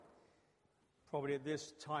Probably at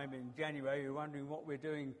this time in January, you're wondering what we're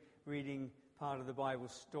doing, reading part of the Bible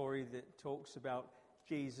story that talks about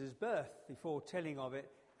Jesus' birth, the foretelling of it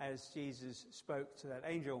as Jesus spoke to that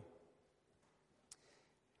angel.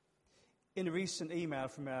 In a recent email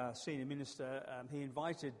from our senior minister, he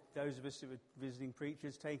invited those of us who were visiting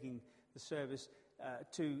preachers taking the service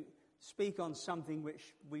to speak on something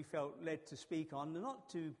which we felt led to speak on, not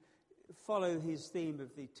to follow his theme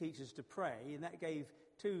of the teachers to pray, and that gave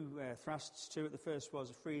two thrusts to it. The first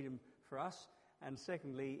was a freedom for us, and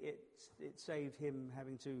secondly, it saved him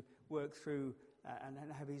having to work through and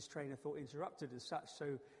have his train of thought interrupted as such.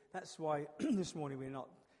 So that's why this morning we're not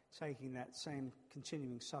taking that same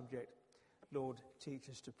continuing subject, Lord, teach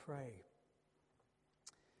us to pray.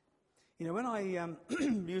 You know, when I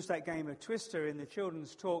used that game of Twister in the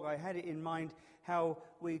children's talk, I had it in mind how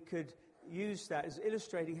we could use that as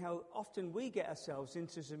illustrating how often we get ourselves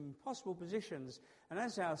into some impossible positions. And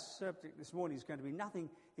as our subject this morning is going to be nothing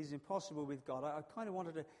is impossible with God, I kind of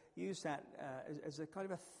wanted to use that as a kind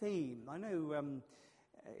of a theme. I know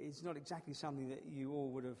it's not exactly something that you all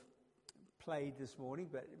would have played this morning,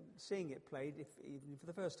 but seeing it played, even for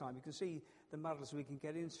the first time, you can see the muddles we can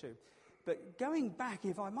get into. But going back,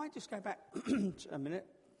 if I might just go back a minute,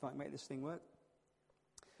 if I can make this thing work.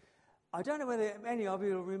 I don't know whether any of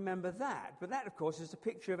you will remember that, but that, of course, is a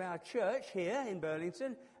picture of our church here in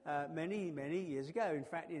Burlington many, many years ago. In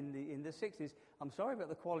fact, in the 60s. I'm sorry about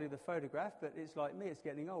the quality of the photograph, but it's like me, it's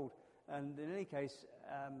getting old. And in any case,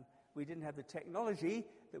 we didn't have the technology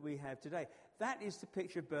that we have today. That is the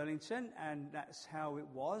picture of Burlington, and that's how it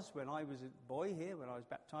was when I was a boy here, when I was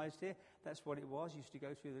baptised here. That's what it was. You used to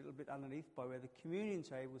go through a little bit underneath by where the communion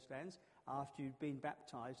table stands after you'd been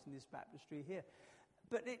baptised in this baptistry here.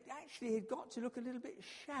 But it actually had got to look a little bit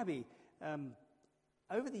shabby.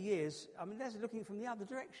 Over the years, I mean, that's looking from the other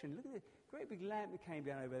direction. Look at the great big lamp that came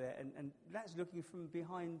down over there, and that's looking from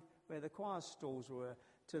behind where the choir stalls were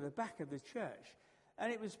to the back of the church.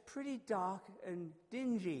 And it was pretty dark and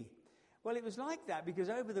dingy. Well, it was like that because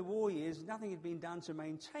over the war years, nothing had been done to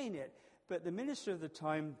maintain it. But the minister of the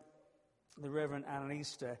time, the Reverend Alan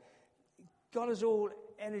Easter, got us all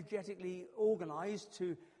energetically organised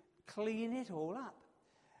to clean it all up.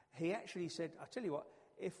 He actually said, I'll tell you what,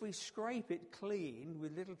 if we scrape it clean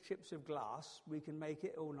with little chips of glass, we can make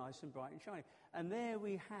it all nice and bright and shiny. And there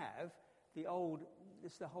we have the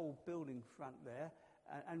whole building front there.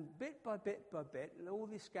 And bit by bit by bit, and all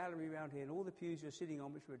this gallery around here and all the pews you're sitting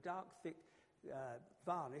on, which were dark, thick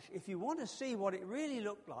varnish, if you want to see what it really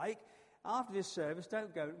looked like, after this service,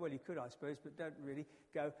 don't go, well, you could, I suppose, but don't really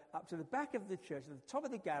go up to the back of the church, at the top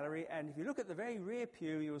of the gallery, and if you look at the very rear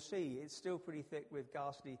pew, you'll see it's still pretty thick with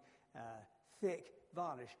ghastly, thick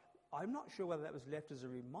varnish. I'm not sure whether that was left as a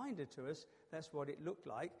reminder to us. That's what it looked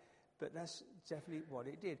like, but that's definitely what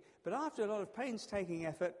it did. But after a lot of painstaking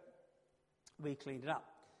effort, we cleaned it up,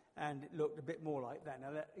 and it looked a bit more like that.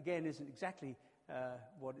 Now, that, again, isn't exactly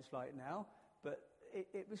what it's like now, but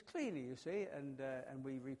it was cleaner, you see, and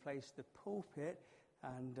we replaced the pulpit,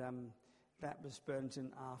 and that was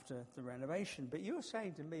Burlington after the renovation. But you were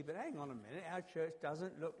saying to me, but hang on a minute, our church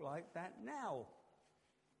doesn't look like that now.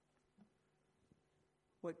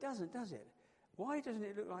 Well, it doesn't, does it? Why doesn't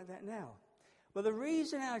it look like that now? Well, the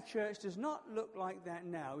reason our church does not look like that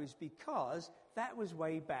now is because that was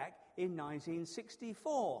way back in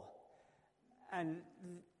 1964. And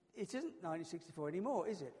it isn't 1964 anymore,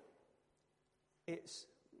 is it? It's,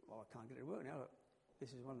 well, I can't get it to work now. Look,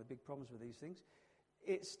 this is one of the big problems with these things.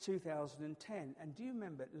 It's 2010. And do you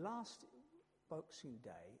remember last Boxing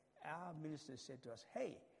Day, our minister said to us,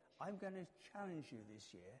 hey, I'm going to challenge you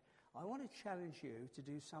this year. I want to challenge you to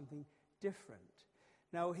do something different.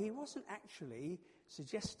 Now, he wasn't actually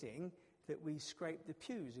suggesting that we scrape the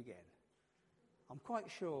pews again. I'm quite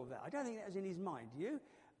sure of that. I don't think that was in his mind, do you?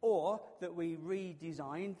 Or that we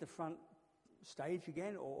redesigned the front stage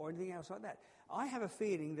again or anything else like that. I have a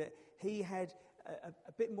feeling that he had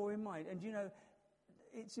a bit more in mind. And, you know,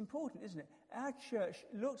 it's important, isn't it? Our church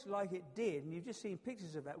looked like it did, and you've just seen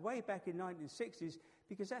pictures of that way back in the 1960s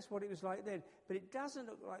because that's what it was like then. But it doesn't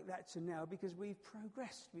look like that to now because we've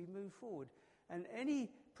progressed, we've moved forward. And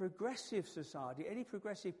any progressive society, any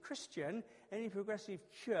progressive Christian, any progressive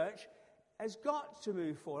church has got to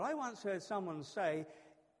move forward. I once heard someone say,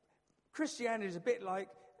 Christianity is a bit like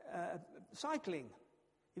cycling.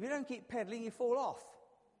 If you don't keep pedaling, you fall off.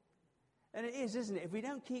 And it is, isn't it? If we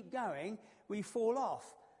don't keep going, we fall off.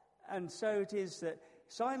 And so it is that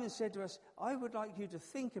Simon said to us, I would like you to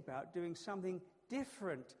think about doing something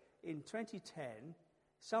different in 2010,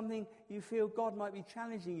 something you feel God might be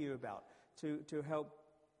challenging you about to help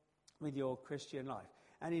with your Christian life.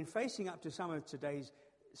 And in facing up to some of today's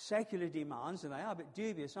secular demands, and they are a bit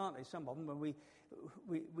dubious, aren't they, some of them, when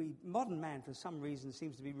modern man, for some reason,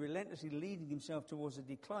 seems to be relentlessly leading himself towards a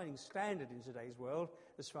declining standard in today's world,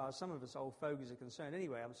 as far as some of us old fogies are concerned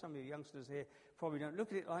anyway. Some of you youngsters here probably don't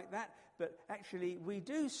look at it like that, but actually we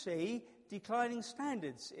do see declining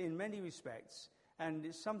standards in many respects, and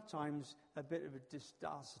it's sometimes a bit of a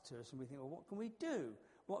disaster to us, and we think, well, what can we do?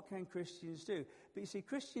 What can Christians do? But you see,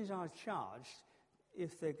 Christians are charged,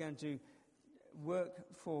 if they're going to work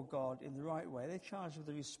for God in the right way, they're charged with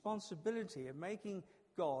the responsibility of making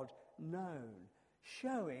God known,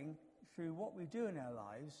 showing through what we do in our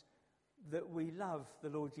lives that we love the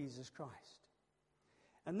Lord Jesus Christ.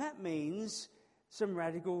 And that means some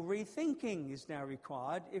radical rethinking is now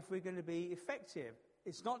required if we're going to be effective.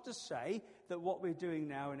 It's not to say that what we're doing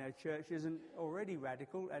now in our church isn't already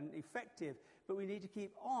radical and effective, but we need to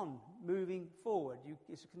keep on moving forward.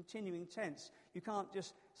 It's a continuing tense. You can't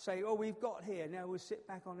just say, oh, we've got here, now we'll sit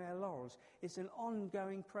back on our laurels. It's an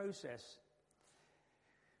ongoing process.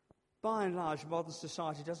 By and large, modern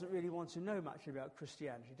society doesn't really want to know much about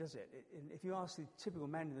Christianity, does it? If you ask the typical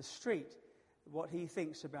man in the street what he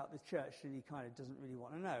thinks about the church, then he kind of doesn't really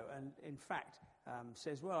want to know. And in fact,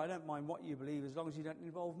 says, well, I don't mind what you believe as long as you don't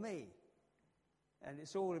involve me. And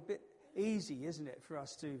it's all a bit easy, isn't it, for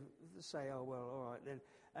us to say, oh, well, all right then.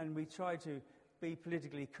 And we try to be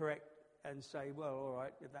politically correct and say, well, all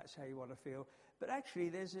right, if that's how you want to feel. But actually,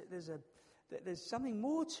 there's something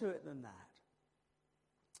more to it than that.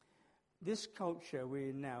 This culture we're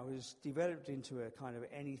in now has developed into a kind of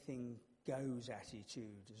anything goes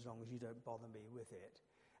attitude, as long as you don't bother me with it.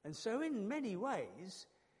 And so in many ways,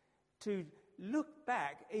 to look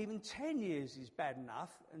back even 10 years is bad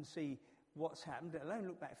enough and see what's happened, let alone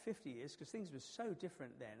look back 50 years, because things were so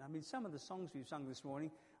different then. I mean, some of the songs we've sung this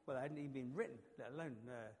morning, well, they hadn't even been written, let alone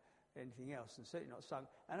anything else, and certainly not sung.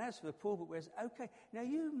 And as for the pulpit, whereas, okay, now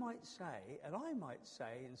you might say, and I might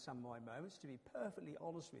say in some of my moments, to be perfectly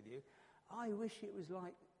honest with you, I wish it was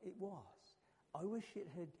like it was. I wish it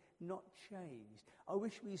had not changed. I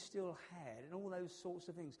wish we still had, and all those sorts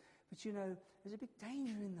of things. But you know, there's a big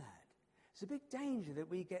danger in that. There's a big danger that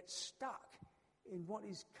we get stuck in what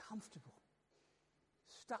is comfortable,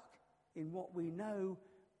 stuck in what we know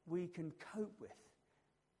we can cope with.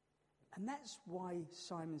 And that's why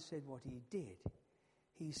Simon said what he did.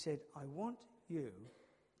 He said, I want you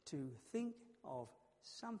to think of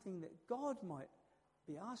something that God might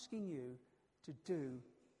be asking you to do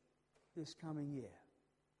this coming year.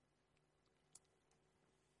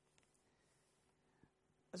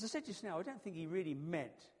 As I said just now, I don't think he really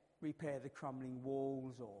meant repair the crumbling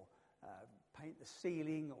walls or paint the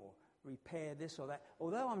ceiling or repair this or that,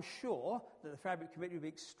 although I'm sure that the Fabric Committee would be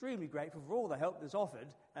extremely grateful for all the help that's offered,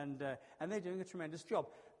 and they're doing a tremendous job.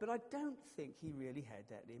 But I don't think he really had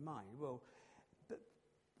that in mind. Well,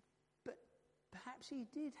 but perhaps he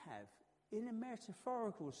did have, in a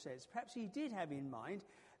metaphorical sense, perhaps he did have in mind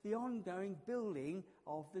the ongoing building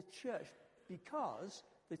of the church, because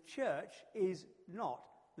the church is not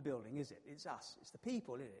the building, is it? It's us. It's the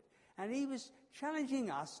people in it. And he was challenging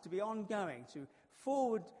us to be ongoing, to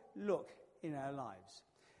forward look in our lives.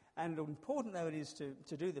 And important though it is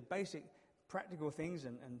to do the basic practical things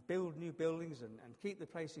and build new buildings and keep the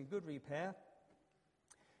place in good repair,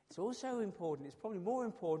 it's also important, it's probably more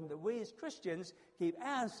important, that we as Christians keep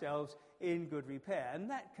ourselves in good repair. And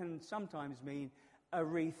that can sometimes mean a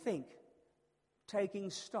rethink, taking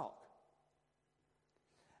stock.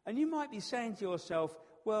 And you might be saying to yourself,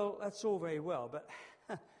 well, that's all very well, but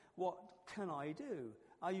what can I do?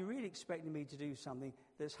 Are you really expecting me to do something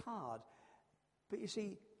that's hard? But you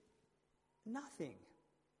see, nothing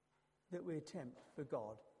that we attempt for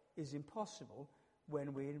God is impossible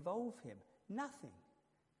when we involve him. Nothing.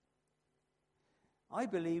 I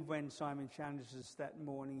believe when Simon challenged us that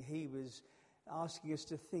morning, he was asking us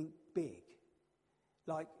to think big,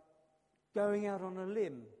 like going out on a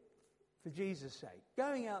limb for Jesus' sake,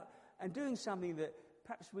 going out and doing something that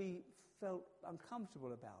perhaps we felt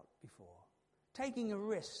uncomfortable about before, taking a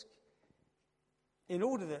risk in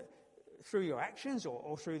order that through your actions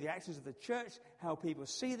or through the actions of the church, how people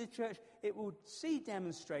see the church, it will see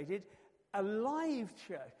demonstrated a live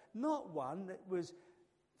church, not one that was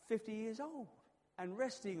 50 years old and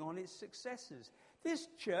resting on its successes. This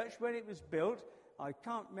church, when it was built, I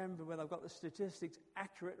can't remember whether I've got the statistics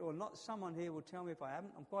accurate or not. Someone here will tell me if I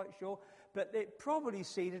haven't, I'm quite sure. But it probably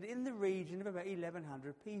seated in the region of about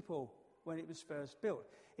 1,100 people when it was first built.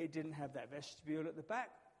 It didn't have that vestibule at the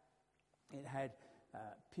back. It had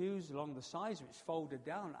pews along the sides, which folded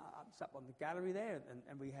down up on the gallery there.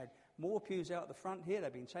 And we had more pews out the front here.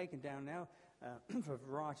 They've been taken down now for a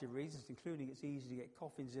variety of reasons, including it's easy to get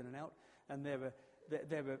coffins in and out. And there were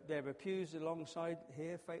there were pews alongside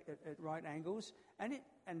here at right angles, and it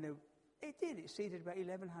seated about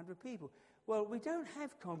 1,100 people. Well, we don't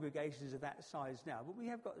have congregations of that size now, but we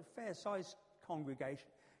have got a fair-sized congregation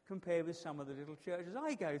compared with some of the little churches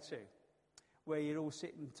I go to, where you'd all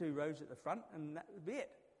sit in 2 rows at the front, and that would be it.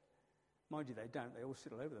 Mind you, they don't. They all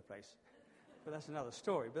sit all over the place. But that's another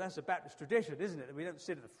story. But that's a Baptist tradition, isn't it? That we don't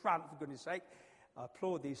sit at the front, for goodness sake. I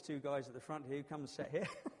applaud these 2 guys at the front here who come and sit here.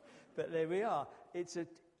 But there we are.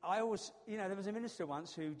 There was a minister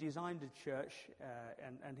once who designed a church,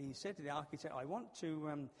 and he said to the architect, I want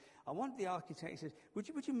the architect, he says,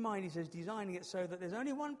 would you mind, he says, designing it so that there's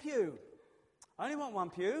only 1 pew. I only want 1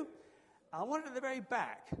 pew. I want it at the very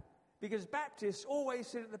back, because Baptists always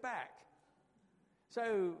sit at the back.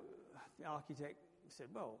 So the architect said,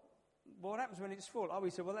 well, what happens when it's full? Oh, he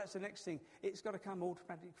said, well, that's the next thing. It's got to come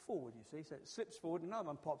automatically forward, you see. So it slips forward, and another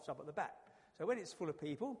one pops up at the back. So when it's full of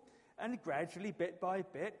people, and gradually, bit by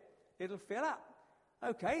bit, it'll fill up.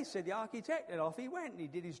 Okay, said the architect, and off he went. And he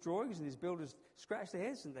did his drawings, and his builders scratched their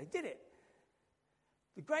heads, and they did it.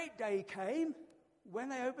 The great day came when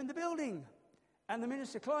they opened the building. And the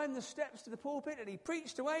minister climbed the steps to the pulpit, and he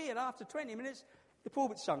preached away, and after 20 minutes, the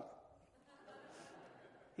pulpit sunk.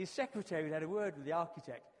 His secretary had a word with the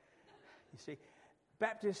architect. You see,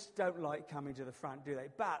 Baptists don't like coming to the front, do they?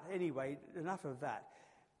 But anyway, enough of that.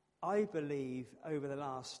 I believe over the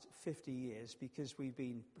last 50 years, because we've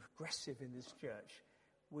been progressive in this church,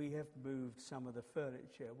 we have moved some of the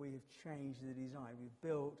furniture. We have changed the design. We've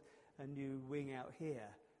built a new wing out here,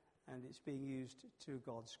 and it's being used to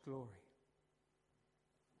God's glory.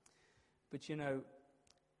 But you know,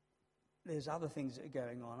 there's other things that are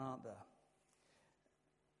going on, aren't there?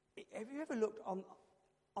 Have you ever looked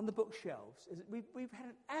on the bookshelves? We've had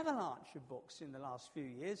an avalanche of books in the last few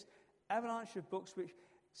years, avalanche of books which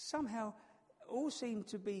somehow all seem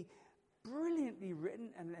to be brilliantly written,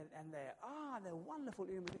 and they're wonderful.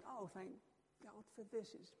 And we think, oh, thank God for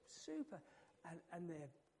this, it's super. And they're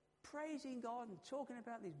praising God and talking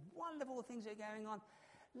about these wonderful things that are going on.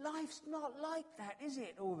 Life's not like that, is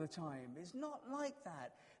it, all the time? It's not like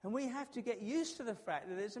that. And we have to get used to the fact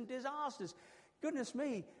that there's some disasters. Goodness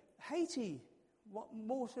me, Haiti, what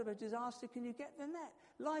more sort of a disaster can you get than that?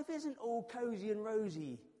 Life isn't all cozy and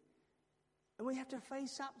rosy. And we have to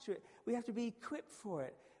face up to it. We have to be equipped for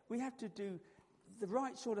it. We have to do the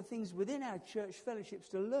right sort of things within our church fellowships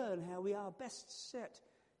to learn how we are best set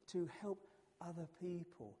to help other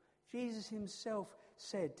people. Jesus himself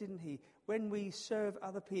said, didn't he, when we serve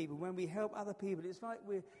other people, when we help other people, it's like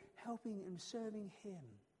we're helping and serving him.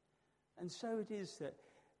 And so it is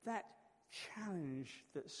that challenge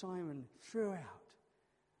that Simon threw out,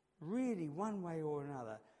 really one way or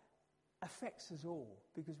another, affects us all,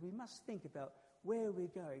 because we must think about where we're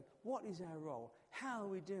going, what is our role, how are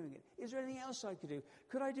we doing it, is there anything else I could do,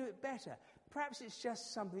 could I do it better? Perhaps it's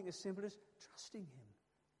just something as simple as trusting him,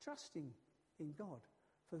 trusting in God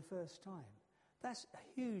for the first time. That's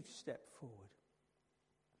a huge step forward.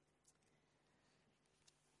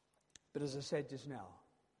 But as I said just now,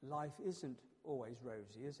 life isn't always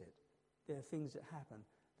rosy, is it? There are things that happen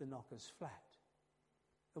that knock us flat.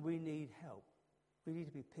 And we need help. We need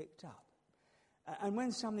to be picked up. And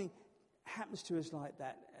when something happens to us like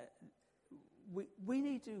that, we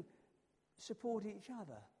need to support each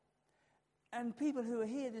other. And people who are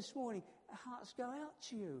here this morning, hearts go out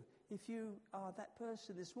to you. If you are that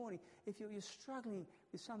person this morning, if you're struggling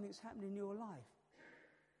with something that's happened in your life,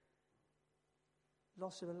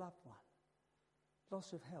 loss of a loved one,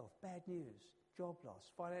 loss of health, bad news, job loss,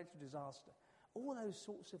 financial disaster, all those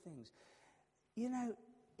sorts of things. You know,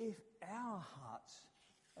 if our hearts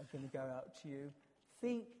are going to go out to you,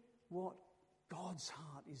 think what God's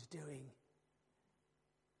heart is doing.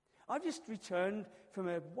 I've just returned from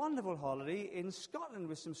a wonderful holiday in Scotland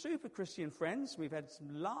with some super Christian friends. We've had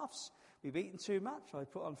some laughs. We've eaten too much. I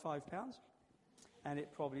put on 5 pounds, and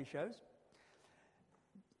it probably shows.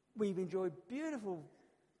 We've enjoyed beautiful,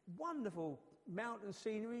 wonderful mountain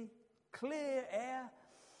scenery, clear air.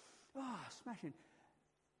 Smashing.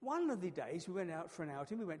 One of the days we went out for an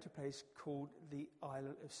outing, we went to a place called the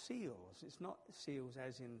Island of Seals. It's not seals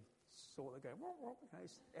as in sort of go,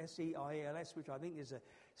 it's S-E-I-L-S, which I think is a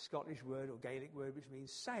Scottish word or Gaelic word, which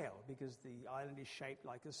means sail, because the island is shaped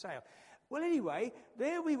like a sail. Well, anyway,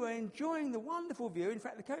 there we were enjoying the wonderful view. In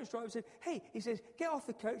fact, the coach driver said, hey, he says, get off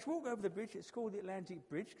the coach, walk over the bridge. It's called the Atlantic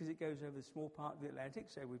Bridge because it goes over the small part of the Atlantic,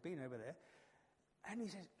 so we've been over there. And he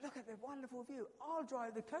says, look at the wonderful view. I'll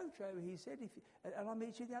drive the coach over, he said, and I'll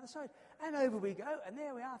meet you on the other side. And over we go, and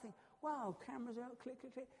there we are. I think, wow, cameras out, click,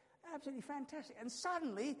 click, click. Absolutely fantastic. And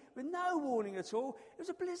suddenly, with no warning at all, it was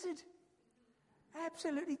a blizzard.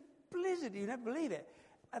 Absolutely blizzard. You don't believe it.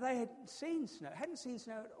 And they hadn't seen snow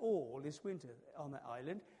at all this winter on that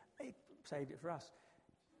island. It saved it for us.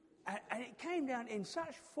 And it came down in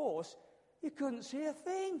such force, you couldn't see a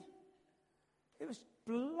thing. It was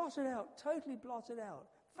blotted out, totally blotted out,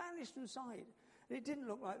 vanished from sight. And it didn't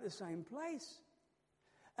look like the same place.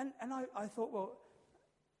 And I thought, well,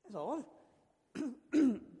 that's odd.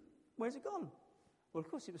 Where's it gone? Well, of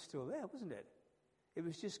course, it was still there, wasn't it? It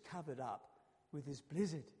was just covered up with this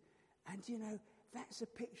blizzard. And, that's a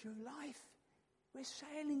picture of life. We're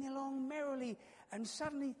sailing along merrily, and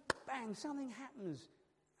suddenly, bang, something happens.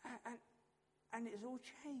 And it's all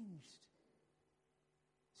changed.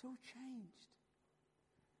 It's all changed.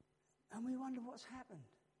 And we wonder what's happened.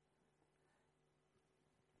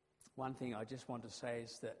 One thing I just want to say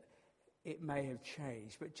is that it may have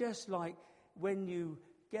changed, but just like when you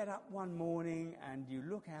get up one morning and you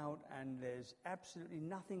look out and there's absolutely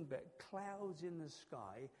nothing but clouds in the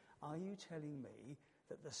sky, are you telling me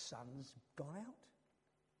that the sun's gone out?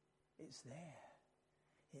 It's there.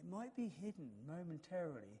 It might be hidden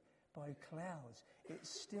momentarily by clouds.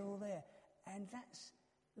 It's still there. And that's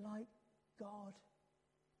like God.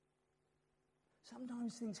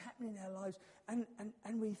 Sometimes things happen in our lives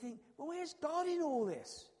and we think, well, where's God in all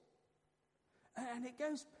this? And it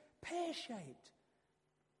goes pear-shaped.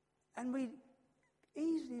 And we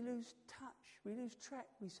easily lose touch. We lose track.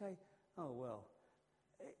 We say, oh, well,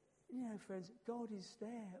 friends, God is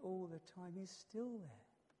there all the time. He's still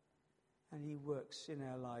there. And he works in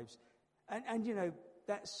our lives. And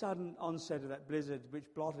that sudden onset of that blizzard, which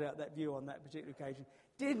blotted out that view on that particular occasion,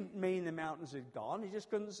 didn't mean the mountains had gone. You just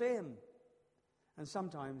couldn't see them. And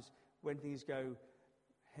sometimes when things go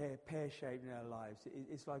pear-shaped in our lives,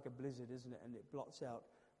 it's like a blizzard, isn't it? And it blots out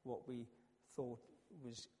what we thought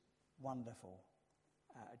was wonderful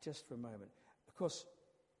just for a moment. Of course,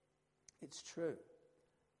 it's true.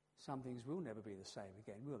 Some things will never be the same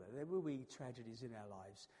again, will they? There will be tragedies in our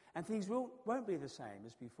lives. And things won't be the same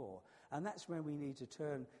as before. And that's when we need to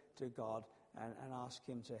turn to God and ask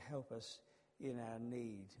him to help us in our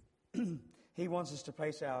need. He wants us to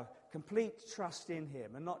place our complete trust in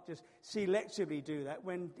him and not just selectively do that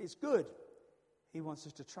when it's good. He wants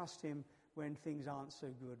us to trust him when things aren't so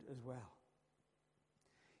good as well.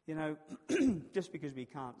 Just because we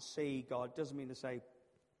can't see God doesn't mean to say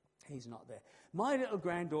he's not there. My little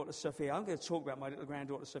granddaughter, Sophia, I'm going to talk about my little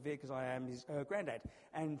granddaughter, Sophia, because I am her granddad.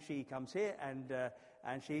 And she comes here,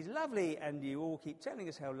 and she's lovely, and you all keep telling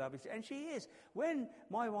us how lovely she is. And she is. When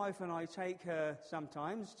my wife and I take her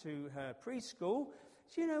sometimes to her preschool,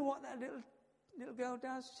 do you know what that little girl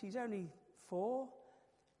does? She's only 4.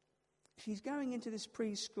 She's going into this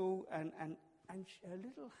preschool, and her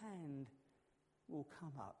little hand will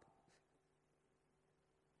come up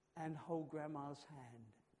and hold Grandma's hand.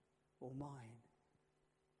 Or mine.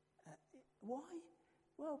 Why?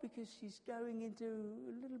 Well, because she's going into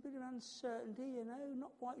a little bit of uncertainty, not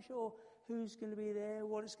quite sure who's going to be there,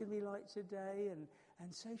 what it's going to be like today, and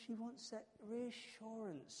so she wants that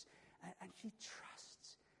reassurance, and she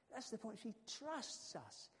trusts. That's the point. She trusts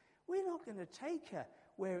us. We're not going to take her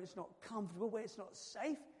where it's not comfortable, where it's not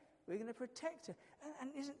safe. We're going to protect her. And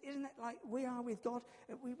isn't that like we are with God?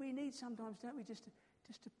 We need sometimes, don't we, just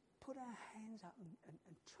to put our hands up and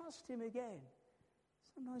trust him again.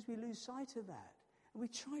 Sometimes we lose sight of that. And we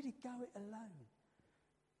try to go it alone.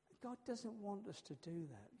 God doesn't want us to do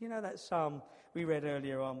that. That psalm we read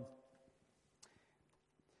earlier on.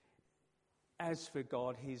 As for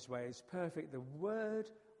God, his way is perfect. The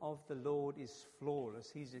word of the Lord is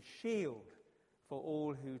flawless. He's a shield for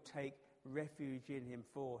all who take refuge in him.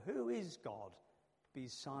 For who is God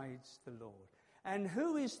besides the Lord? And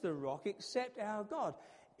who is the rock except our God?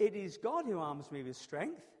 It is God who arms me with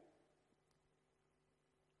strength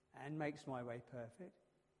and makes my way perfect.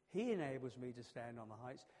 He enables me to stand on the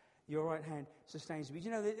heights. Your right hand sustains me.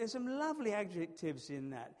 There's some lovely adjectives in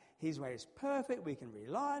that. His way is perfect. We can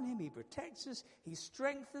rely on him. He protects us. He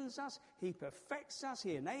strengthens us. He perfects us.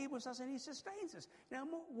 He enables us, and he sustains us. Now,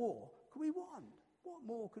 what more could we want? What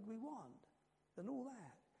more could we want than all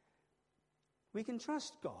that? We can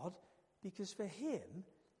trust God because for him,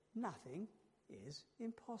 nothing is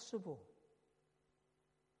impossible.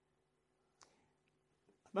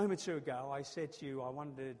 A moment or two ago, I said to you, I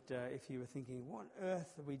wondered if you were thinking, what on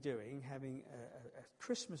earth are we doing having a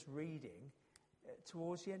Christmas reading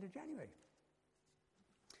towards the end of January?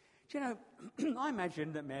 Do I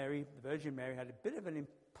imagine that Mary, the Virgin Mary, had a bit of an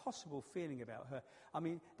impossible feeling about her. I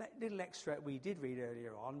mean, that little extract we did read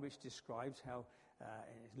earlier on, which describes how,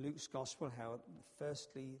 in Luke's Gospel, how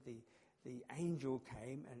firstly the angel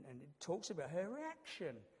came, and it talks about her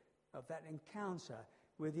reaction of that encounter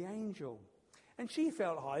with the angel. And she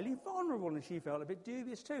felt highly vulnerable, and she felt a bit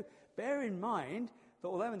dubious too. Bear in mind that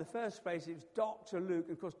although in the first place it was Dr. Luke,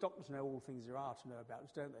 and of course doctors know all things there are to know about us,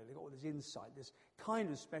 don't they? They've got all this insight, this kind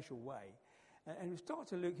of special way. And it was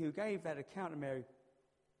Dr. Luke who gave that account of Mary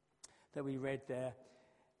that we read there.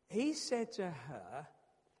 He said to her,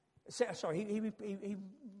 he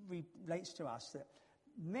relates to us that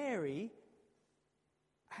Mary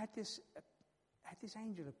had this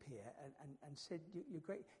angel appear and said, you're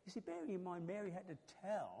great. You see, bearing in mind, Mary had to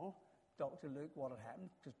tell Dr. Luke what had happened,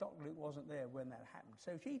 because Dr. Luke wasn't there when that happened.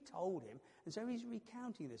 So she told him, and so he's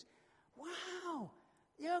recounting this. Wow,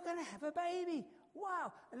 you're going to have a baby.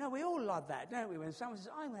 Wow. And we all love that, don't we? When someone says,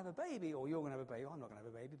 I'm going to have a baby, or you're going to have a baby. I'm not going to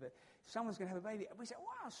have a baby, but someone's going to have a baby. We say,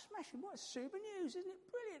 wow, smashing, what super news, isn't it?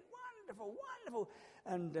 Brilliant, wonderful, wonderful.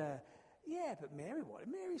 And, but Mary, what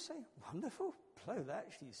did Mary say? Wonderful? Blow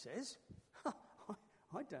that, she says.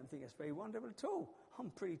 I don't think that's very wonderful at all. I'm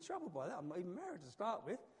pretty troubled by that. I'm not even married to start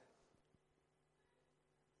with.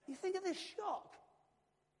 You think of the shock.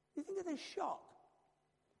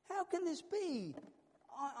 How can this be?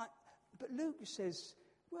 But Luke says,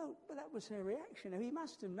 but that was her reaction. He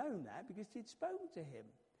must have known that because he'd spoken to him.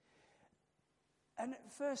 And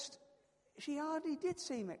at first, she hardly did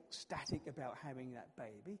seem ecstatic about having that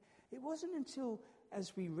baby. It wasn't until,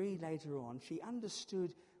 as we read later on, she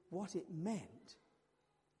understood what it meant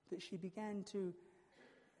that she began to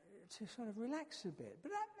sort of relax a bit.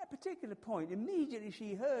 But at that particular point, immediately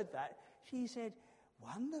she heard that, she said,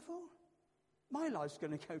 wonderful. My life's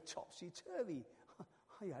going to go topsy-turvy.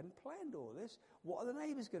 I hadn't planned all this. What are the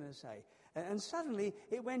neighbours going to say? And suddenly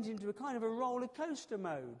it went into a kind of a roller coaster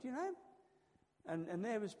mode, you know? And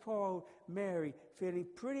there was poor old Mary feeling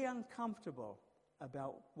pretty uncomfortable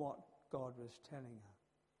about what God was telling her.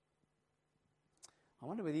 I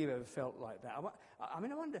wonder whether you've ever felt like that. I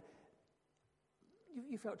wonder,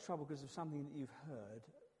 you felt trouble because of something that you've heard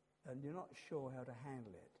and you're not sure how to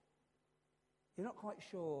handle it. You're not quite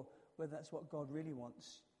sure whether that's what God really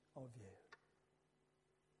wants of you.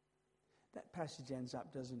 That passage ends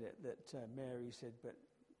up, doesn't it, that Mary said,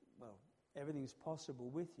 everything's possible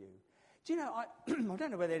with you. Do you know, I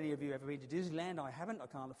don't know whether any of you ever been to Disneyland. I haven't. I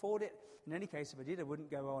can't afford it. In any case, if I did, I wouldn't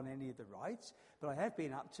go on any of the rides. But I have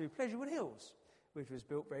been up to Pleasurewood Hills, which was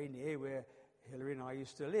built very near where Hilary and I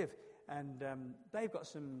used to live. And they've got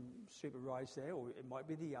some super rides there, or it might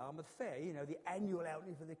be the Yarmouth Fair. You know, the annual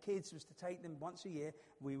outing for the kids was to take them once a year.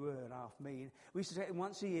 We were an half mean. We used to take them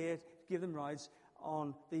once a year to give them rides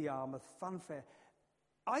on the Yarmouth Fun Fair.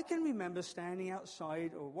 I can remember standing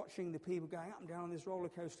outside or watching the people going up and down on this roller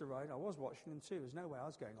coaster ride. I was watching them too. There's no way I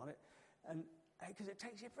was going on it. And because it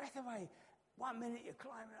takes your breath away. 1 minute you're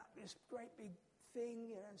climbing up this great big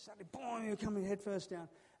thing, and suddenly, boom, you're coming head first down,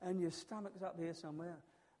 and your stomach's up here somewhere.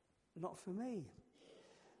 Not for me.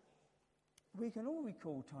 We can all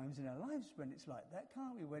recall times in our lives when it's like that,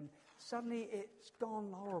 can't we? When suddenly it's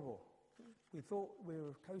gone horrible. We thought we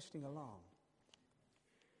were coasting along.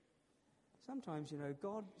 Sometimes,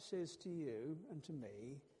 God says to you and to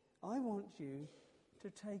me, I want you to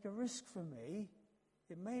take a risk for me.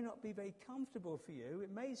 It may not be very comfortable for you.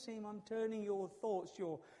 It may seem I'm turning your thoughts,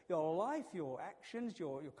 your life, your actions,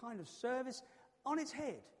 your kind of service on its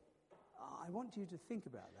head. I want you to think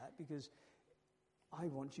about that because I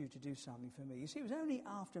want you to do something for me. You see, it was only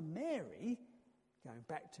after Mary, going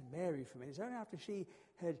back to Mary for me, it's only after she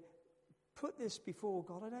had put this before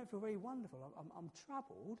God, I don't feel very wonderful, I'm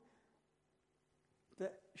troubled,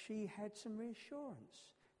 that she had some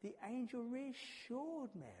reassurance. The angel reassured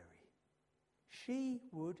Mary. She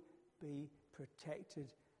would be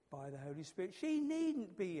protected by the Holy Spirit. She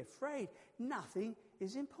needn't be afraid. Nothing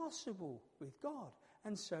is impossible with God.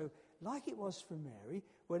 And so, like it was for Mary,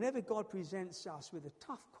 whenever God presents us with a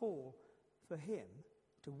tough call for him,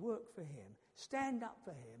 to work for him, stand up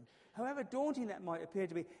for him, however daunting that might appear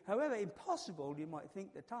to be, however impossible you might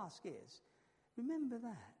think the task is, remember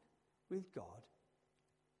that with God,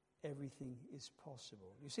 everything is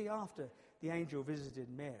possible. You see, after the angel visited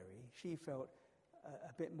Mary, she felt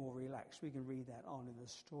a bit more relaxed. We can read that on in the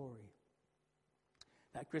story.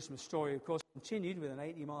 That Christmas story, of course, continued with an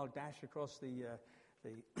 80-mile dash across the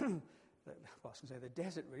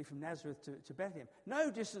desert, really, from Nazareth to Bethlehem.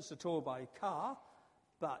 No distance at all by car,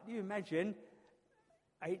 but you imagine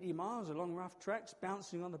 80 miles along rough tracks,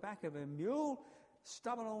 bouncing on the back of a mule,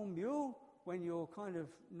 stubborn old mule, when you're kind of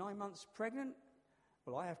 9 months pregnant.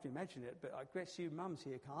 Well, I have to imagine it, but I guess you mums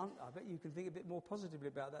here can't. I bet you can think a bit more positively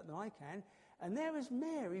about that than I can. And there was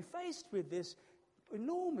Mary faced with this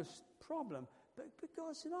enormous problem. But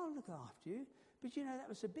God said, I'll look after you. But that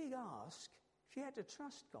was a big ask. She had to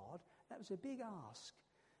trust God. That was a big ask.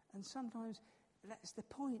 And sometimes that's the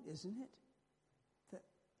point, isn't it?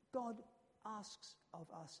 God asks of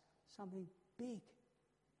us something big.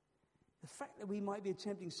 The fact that we might be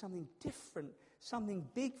attempting something different, something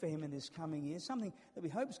big for him in this coming year, something that we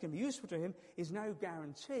hope is going to be useful to him, is no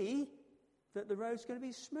guarantee that the road's going to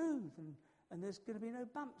be smooth and there's going to be no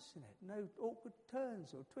bumps in it, no awkward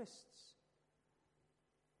turns or twists.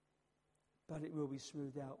 But it will be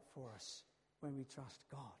smoothed out for us when we trust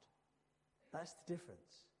God. That's the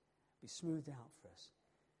difference. Be smoothed out for us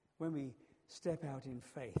when we step out in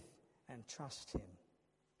faith and trust him.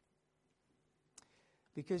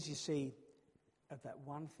 Because you see, of that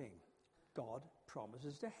one thing, God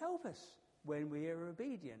promises to help us when we are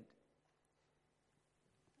obedient.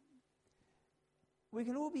 We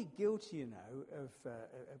can all be guilty, of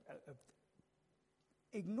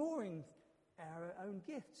ignoring our own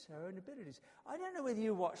gifts, our own abilities. I don't know whether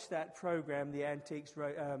you watched that program, the Antiques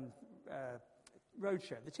Roadshow,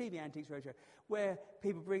 the TV Antiques Roadshow, where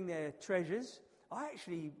people bring their treasures. I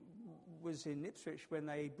actually was in Ipswich when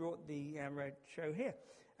they brought the roadshow here,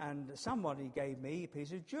 and somebody gave me a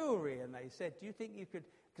piece of jewellery, and they said, do you think you could,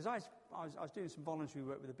 because I was doing some voluntary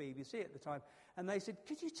work with the BBC at the time, and they said,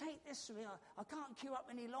 could you take this from me? I can't queue up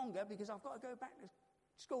any longer because I've got to go back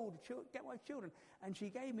to school to get my children. And she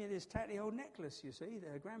gave me this tatty old necklace, you see,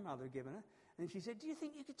 that her grandmother had given her, and she said, do you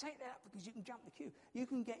think you could take that up because you can jump the queue? You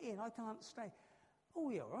can get in, I can't stay.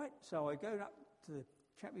 Oh, yeah, all right. So I go up to the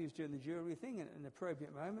chap who was doing the jewellery thing, and at an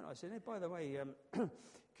appropriate moment I said, hey, by the way,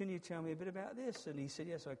 can you tell me a bit about this? And he said,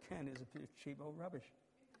 yes, I can. It's a bit of cheap old rubbish.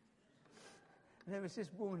 And there was this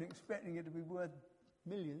woman expecting it to be worth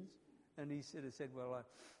millions, and he sort of said, well,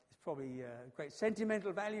 it's probably great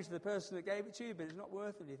sentimental value to the person that gave it to you, but it's not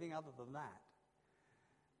worth anything other than that.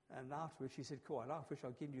 And afterwards she said, cool, I wish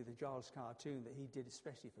I'd given you the Giles cartoon that he did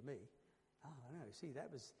especially for me. Oh, I know, see,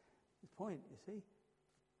 that was the point, you see.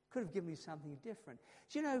 Could have given me something different.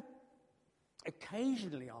 Do you know,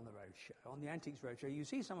 occasionally on the roadshow, on the Antiques Roadshow, you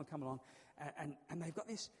see someone come along and they've got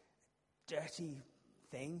this dirty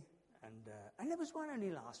thing, and there was one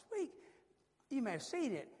only last week. You may have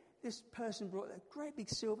seen it. This person brought a great big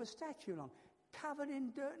silver statue along, covered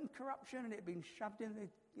in dirt and corruption, and it had been shoved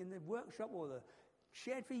in the workshop or the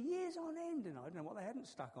shed for years on end, and I don't know what they hadn't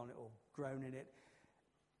stuck on it or grown in it.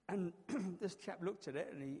 And this chap looked at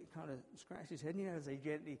it and he kind of scratched his head, and as they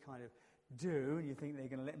gently kind of do, and you think they're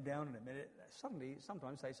going to let him down in a minute, suddenly,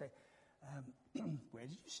 sometimes they say, where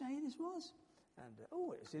did you say this was? And,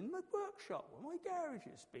 it's in my workshop or my garage.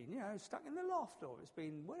 It's been, stuck in the loft, or it's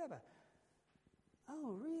been whatever.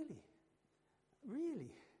 Oh, really?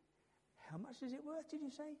 Really? How much is it worth, did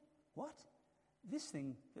you say? What? This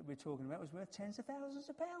thing that we're talking about was worth tens of thousands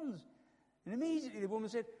of pounds. And immediately the woman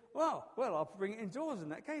said, well, I'll bring it indoors in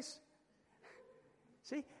that case.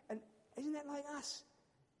 See? And isn't that like us?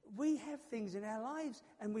 We have things in our lives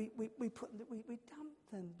and we dump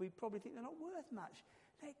them. We probably think they're not worth much.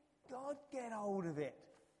 Let God get hold of it.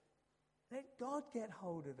 Let God get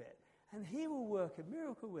hold of it. And he will work a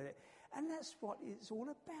miracle with it. And that's what it's all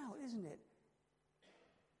about, isn't it?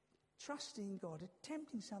 Trusting God,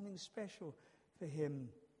 attempting something special for him.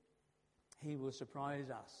 He will surprise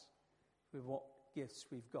us with what gifts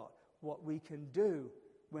we've got, what we can do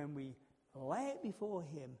when we lay it before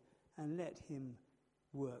him and let him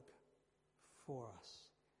work for us.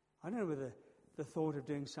 I don't know whether the thought of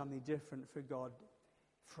doing something different for God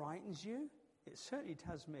frightens you. It certainly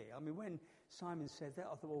does me. I mean, when Simon said that,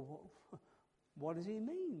 I thought, well, what does he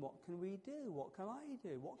mean? What can we do? What can I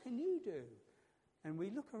do? What can you do? And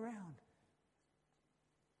we look around.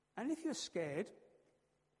 And if you're scared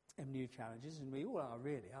of new challenges, and we all are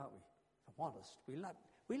really, aren't we? If I'm honest,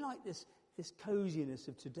 we like this coziness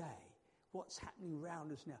of today, what's happening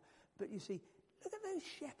around us now. But you see, look at those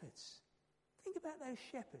shepherds. Think about those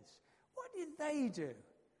shepherds. What did they do?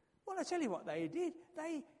 Well, I tell you what they did.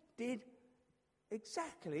 They did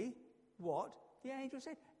exactly what the angel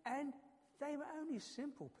said. And they were only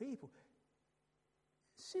simple people.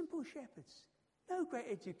 Simple shepherds. No great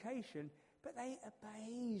education, but they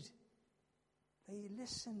obeyed. They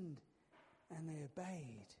listened and they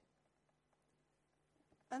obeyed.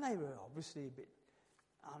 And they were obviously a bit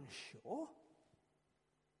unsure,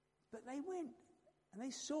 but they went and they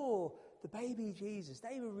saw the baby Jesus.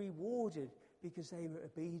 They were rewarded because they were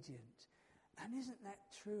obedient. And isn't that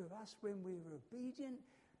true of us? When we were obedient,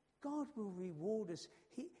 God will reward us.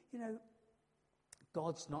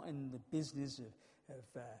 God's not in the business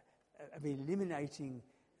of eliminating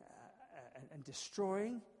and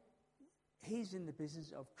destroying. He's in the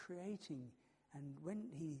business of creating. And when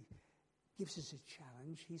he gives us a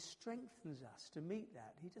challenge, he strengthens us to meet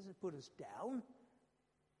that. He doesn't put us down.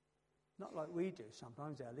 Not like we do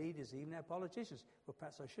sometimes, our leaders, even our politicians. Well,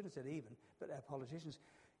 perhaps I shouldn't have said even, but our politicians.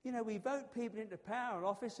 You know, we vote people into power and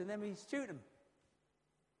office and then we shoot them.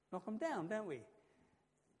 Knock them down, don't we?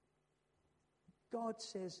 God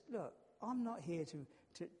says, look, I'm not here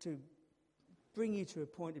to bring you to a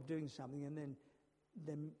point of doing something and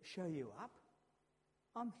then show you up.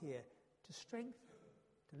 I'm here to strengthen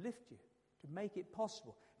you, to lift you, to make it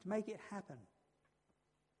possible, to make it happen.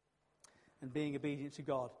 And being obedient to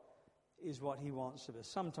God is what he wants of us.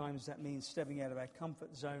 Sometimes that means stepping out of our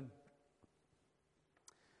comfort zone.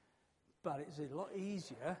 But it's a lot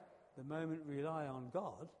easier the moment we rely on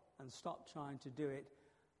God and stop trying to do it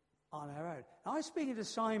on our own. Now, I was speaking to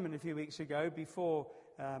Simon a few weeks ago before,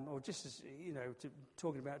 or just as,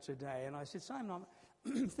 talking about today, and I said, Simon,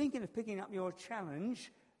 I'm thinking of picking up your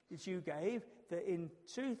challenge that you gave, that in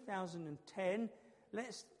 2010,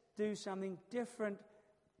 let's do something different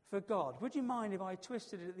for God. Would you mind if I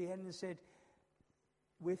twisted it at the end and said,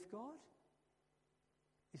 with God?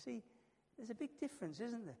 You see, there's a big difference,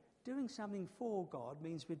 isn't there? Doing something for God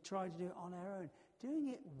means we're trying to do it on our own. Doing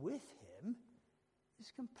it with him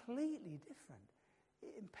is completely different.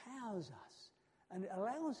 It empowers us and it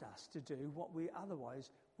allows us to do what we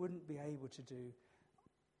otherwise wouldn't be able to do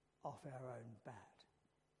off our own bat.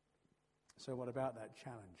 So what about that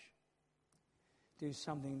challenge? Do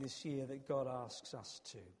something this year that God asks us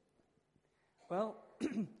to. Well,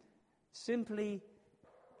 simply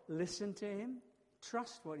listen to him,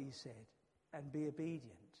 trust what he said, and be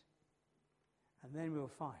obedient. And then we'll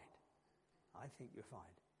find, I think you'll find,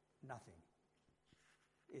 nothing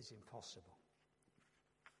is impossible.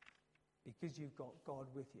 Because you've got God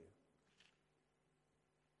with you.